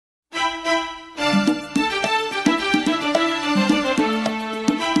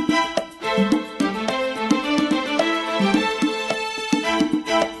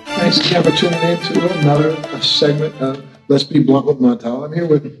Thanks again for tuning in to another segment of Let's Be Blunt with Montel. I'm here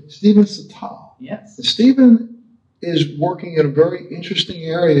with Stephen Cital. Yes. Stephen is working in a very interesting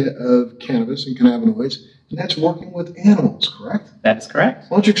area of cannabis and cannabinoids, and that's working with animals, correct? That is correct.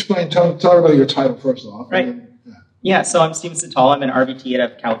 Why don't you explain, tell everybody your title first off. Right. Yeah, so I'm Stephen Cital. I'm an RVT out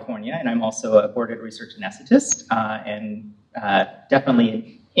of California, and I'm also a boarded research anesthetist, and definitely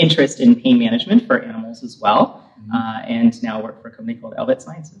an interest in pain management for animals as well. And now work for a company called Vet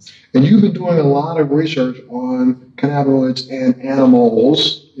Sciences. And you've been doing a lot of research on cannabinoids and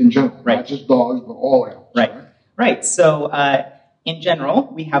animals in general, right. Not just dogs, but all animals. Right. Right. So in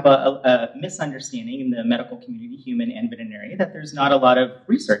general, we have a misunderstanding in the medical community, human and veterinary, that there's not a lot of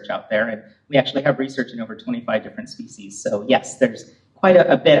research out there. And we actually have research in over 25 different species. So yes, there's quite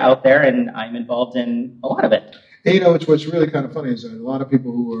a bit out there, and I'm involved in a lot of it. And, you know, what's really kind of funny is that a lot of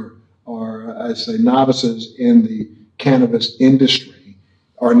people who are I say, novices in the cannabis industry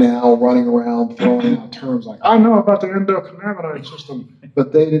are now running around throwing out terms like, I know about the endocannabinoid system,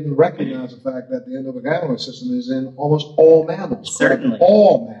 but they didn't recognize the fact that the endocannabinoid system is in almost all mammals. Certainly. Correct?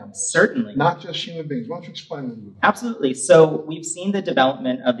 All mammals. Certainly. Not just human beings. Why don't you explain a little bit? Absolutely. So we've seen the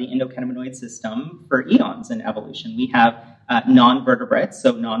development of the endocannabinoid system for eons in evolution. We have non-vertebrates,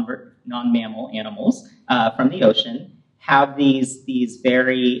 so non-mammal animals from the ocean, have these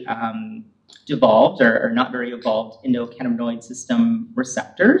very devolved or not very evolved endocannabinoid system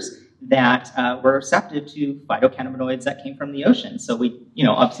receptors that were receptive to phytocannabinoids that came from the ocean. So we,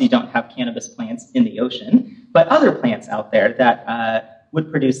 obviously don't have cannabis plants in the ocean, but other plants out there that would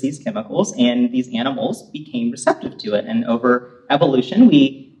produce these chemicals, and these animals became receptive to it. And over evolution,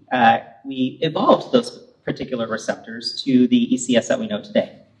 we evolved those particular receptors to the ECS that we know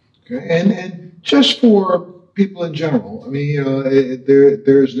today. Okay, and just for people in general, I mean,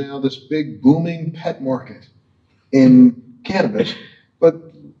 there's now this big booming pet market in cannabis, but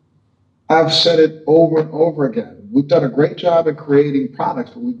I've said it over and over again. We've done a great job in creating products,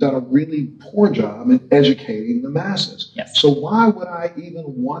 but we've done a really poor job in educating the masses. Yes. So why would I even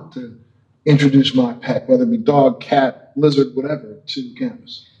want to introduce my pet, whether it be dog, cat, lizard, whatever, to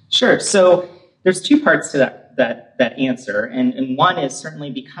cannabis? Sure. So there's two parts to that answer, and one is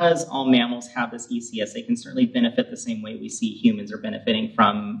certainly because all mammals have this ECS, they can certainly benefit the same way we see humans are benefiting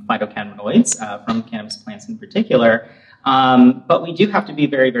from phytocannabinoids, from cannabis plants in particular. But we do have to be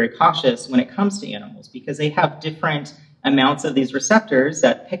very, very cautious when it comes to animals, because they have different amounts of these receptors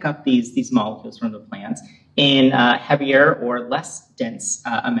that pick up these molecules from the plants in heavier or less dense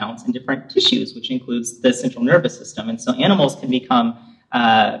amounts in different tissues, which includes the central nervous system. And so animals can become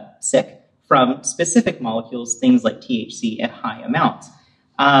sick from specific molecules, things like THC at high amounts.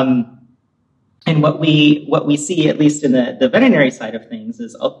 And what we see, at least in the veterinary side of things,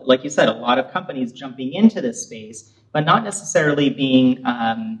 is, like you said, a lot of companies jumping into this space, but not necessarily being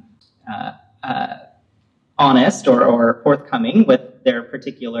honest or forthcoming with their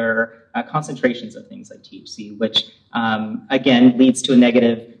particular concentrations of things like THC, which, again, leads to a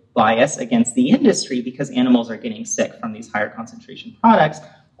negative bias against the industry, because animals are getting sick from these higher concentration products,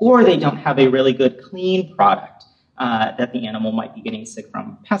 or they don't have a really good clean product that the animal might be getting sick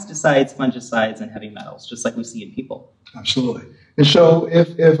from pesticides, fungicides, and heavy metals, just like we see in people. Absolutely. And so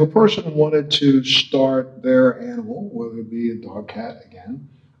if a person wanted to start their animal, whether it be a dog, cat, again,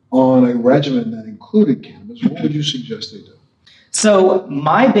 on a regimen that included cannabis, what would you suggest they do? So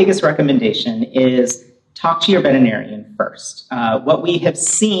my biggest recommendation is talk to your veterinarian first. What we have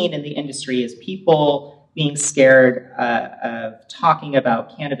seen in the industry is people being scared of talking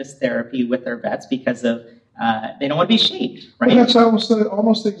about cannabis therapy with their vets because of they don't want to be shamed, right? Well, that's almost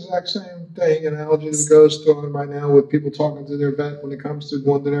the exact same thing, analogy that goes on right now with people talking to their vet when it comes to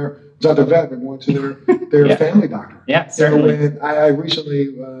going to their vet, but going to their yeah. family doctor. Yeah, certainly. And I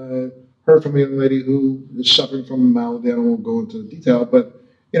recently heard from a young lady who is suffering from a malady. I won't go into detail, but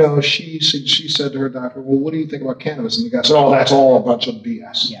she said to her doctor, "Well, what do you think about cannabis?" And the guy said, "Oh, that's all a bunch of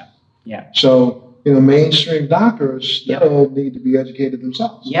BS." Yeah, yeah. So mainstream doctors still need to be educated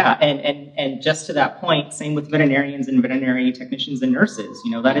themselves. Yeah, and just to that point, same with veterinarians and veterinary technicians and nurses.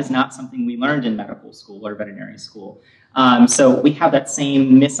 That is not something we learned in medical school or veterinary school. So we have that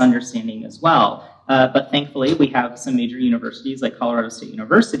same misunderstanding as well. But thankfully, we have some major universities like Colorado State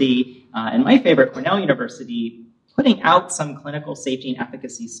University and my favorite, Cornell University, putting out some clinical safety and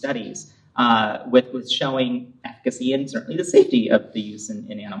efficacy studies with showing efficacy and certainly the safety of the use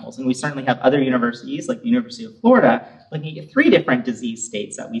in animals. And we certainly have other universities, like the University of Florida, looking at 3 different disease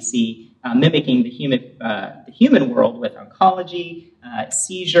states that we see mimicking the human world with oncology,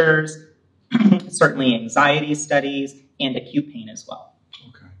 seizures, certainly anxiety studies, and acute pain as well.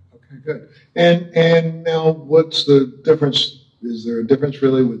 Okay, good. And now what's the difference Is there a difference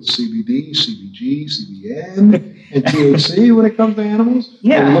really with CBD, CBG, CBN, and THC when it comes to animals?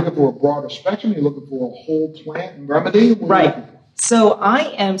 Yeah. Are you looking for a broader spectrum? Are you looking for a whole plant and remedy? Right. So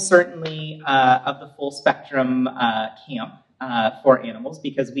I am certainly of the full spectrum camp for animals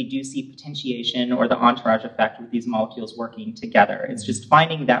because we do see potentiation or the entourage effect with these molecules working together. It's just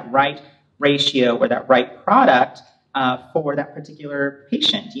finding that right ratio or that right product for that particular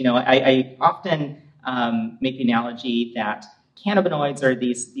patient. You know, I often make the analogy that cannabinoids or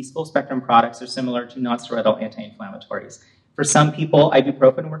these full spectrum products are similar to nonsteroidal anti-inflammatories. For some people,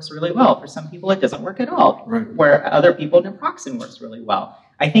 ibuprofen works really well. For some people, it doesn't work at all. Right. Where other people, naproxen works really well.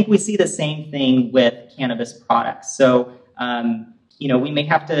 I think we see the same thing with cannabis products. So, you know, we may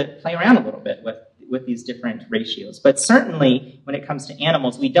have to play around a little bit with these different ratios. But certainly, when it comes to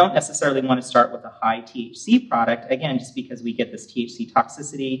animals, we don't necessarily want to start with a high THC product, again, just because we get this THC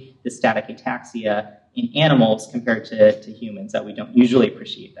toxicity, this static ataxia in animals compared to humans that we don't usually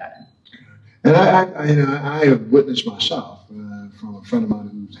appreciate that in. And I have witnessed myself from a friend of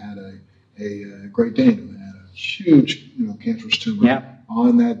mine who's had a Great Dane who had a huge, cancerous tumor.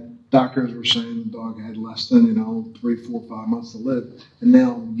 On that, doctors were saying the dog had less than, 3, 4, 5 months to live. And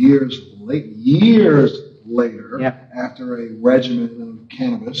now years later, after a regimen of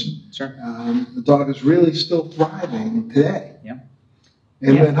cannabis, the dog is really still thriving today.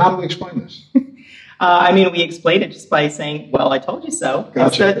 And then how do we explain this? I mean, we explain it just by saying, well, I told you so.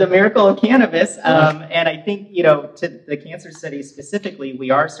 Gotcha. It's the miracle of cannabis. And I think, to the cancer study specifically, we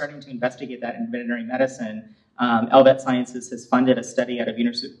are starting to investigate that in veterinary medicine. LVet Sciences has funded a study out of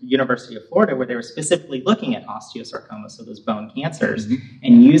University of Florida where they were specifically looking at osteosarcoma, so those bone cancers,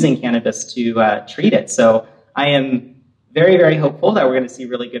 and using cannabis to treat it. So I am very, very hopeful that we're going to see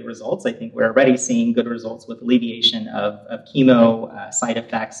really good results. I think we're already seeing good results with alleviation of chemo side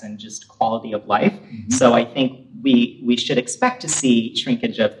effects and just quality of life. So I think we should expect to see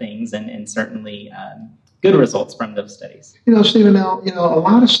shrinkage of things and certainly good results from those studies. Stephen, now, a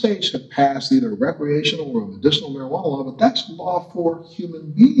lot of states have passed either recreational or medicinal marijuana law, but that's law for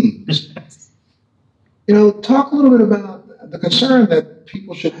human beings. Talk a little bit about the concern that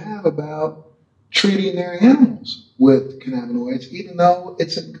people should have about treating their animals with cannabinoids, even though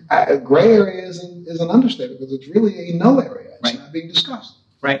it's a gray area is an understatement because it's really a no area. It's not being discussed.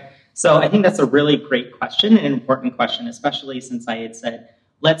 Right. So I think that's a really great question, an important question, especially since I had said,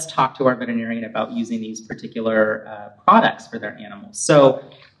 let's talk to our veterinarian about using these particular products for their animals. So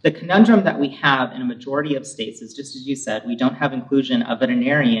the conundrum that we have in a majority of states is, just as you said, we don't have inclusion of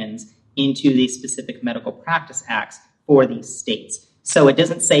veterinarians into these specific medical practice acts for these states. So it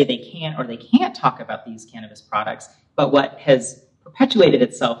doesn't say they can or they can't talk about these cannabis products, but what has perpetuated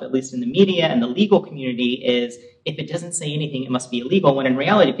itself, at least in the media and the legal community, is if it doesn't say anything, it must be illegal, when in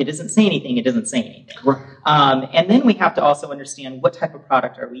reality, if it doesn't say anything, it doesn't say anything. Right. And then we have to also understand what type of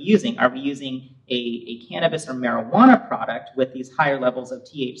product are we using. Are we using a cannabis or marijuana product with these higher levels of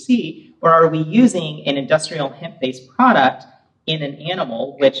THC, or are we using an industrial hemp-based product in an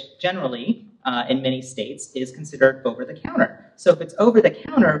animal, which generally, in many states, is considered over-the-counter? So if it's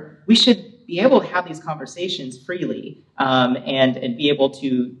over-the-counter, we should be able to have these conversations freely and be able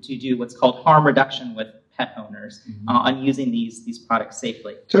to do what's called harm reduction with pet owners on using these products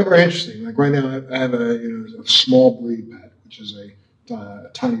safely. So very interesting. Like right now, I have a small breed pet, which is a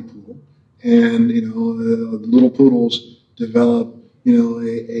tiny poodle, and the little poodles develop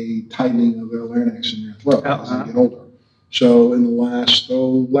a tightening of their larynx in their throat as they get older. So in the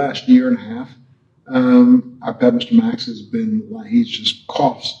last year and a half, our pet, Mr. Max, he just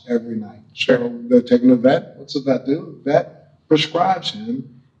coughs every night. So they're taking the vet. What's the vet do? The vet prescribes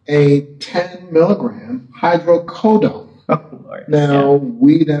him a 10 milligram hydrocodone. Oh, Lord. Now,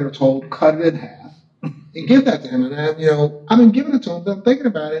 we then are told, cut it in half and give that to him. And I've been giving it to him, but I'm thinking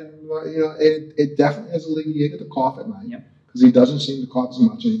about it. And, it definitely has alleviated the cough at night because he doesn't seem to cough as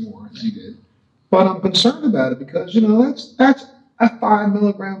much anymore as he did. But I'm concerned about it because, that's a 5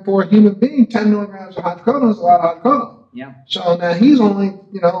 milligram for a human being. 10 milligrams of hydrocodone is a lot of hydrocodone. Yeah. So now he's only,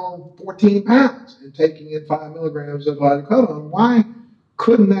 14 pounds and taking in 5 milligrams of hydrocodone. Why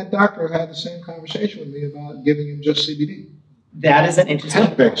couldn't that doctor have had the same conversation with me about giving him just CBD? That is an interesting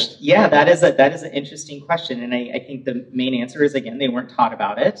Hemp-based. Yeah, that is an interesting question. And I think the main answer is, again, they weren't taught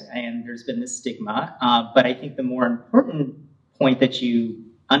about it, and there's been this stigma. But I think the more important point that you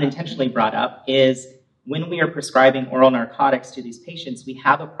unintentionally brought up is when we are prescribing oral narcotics to these patients, we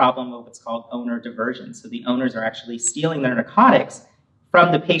have a problem of what's called owner diversion. So the owners are actually stealing their narcotics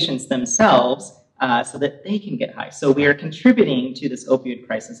from the patients themselves so that they can get high. So we are contributing to this opioid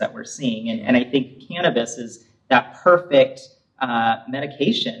crisis that we're seeing. And I think cannabis is that perfect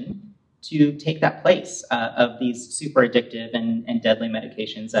medication to take that place of these super addictive and deadly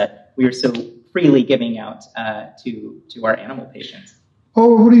medications that we are so freely giving out to our animal patients.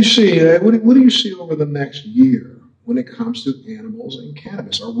 Oh, what do you see? What do you see over the next year when it comes to animals and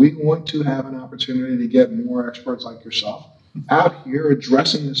cannabis? Are we going to have an opportunity to get more experts like yourself out here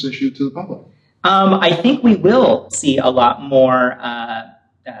addressing this issue to the public? I think we will see a lot more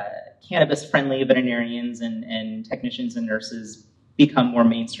cannabis-friendly veterinarians and technicians and nurses become more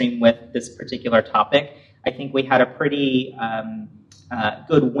mainstream with this particular topic. I think we had a pretty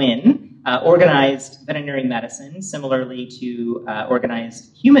good win. Organized veterinary medicine, similarly to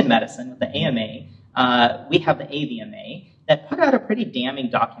organized human medicine with the AMA, we have the AVMA that put out a pretty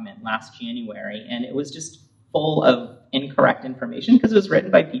damning document last January, and it was just full of incorrect information because it was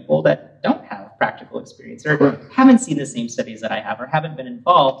written by people that don't have practical experience or haven't seen the same studies that I have or haven't been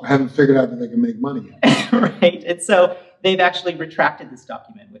involved. I haven't figured out that they can make money yet. Right, and so they've actually retracted this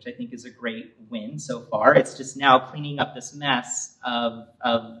document, which I think is a great win so far. It's just now cleaning up this mess of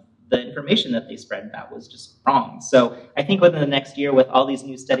the information that they spread that was just wrong. So I think within the next year, with all these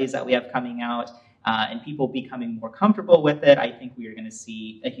new studies that we have coming out and people becoming more comfortable with it, I think we are going to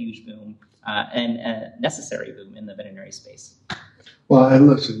see a huge boom and a necessary boom in the veterinary space. Well, and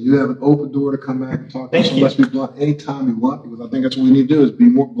listen, you have an open door to come back and talk to us. Let's be blunt anytime you want, because I think that's what we need to do is be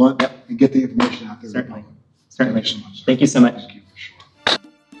more blunt and get the information out there. Certainly. Certainly. Thank you so much. Thank you so much. Thank you.